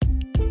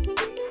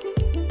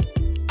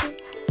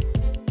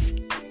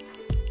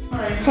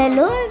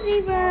Hello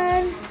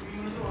everyone.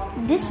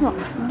 This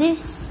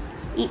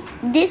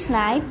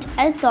night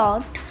I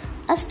thought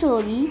a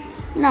story.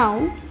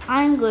 Now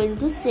I'm going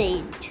to say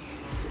it.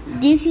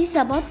 This is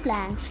about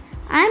plants.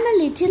 I'm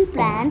a little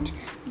plant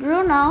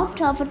grown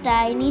out of a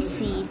tiny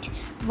seed.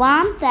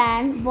 Warmth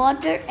and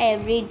water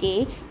every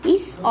day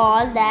is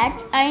all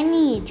that I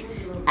need.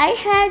 I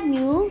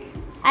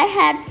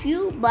had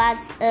few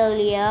buds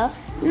earlier.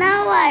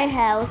 Now I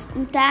have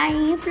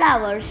tiny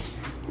flowers.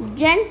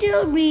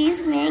 Gentle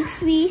breeze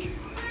makes me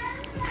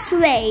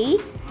sway.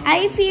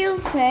 I feel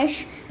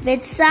fresh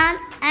with sun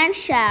and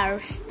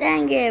showers.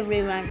 Thank you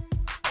everyone.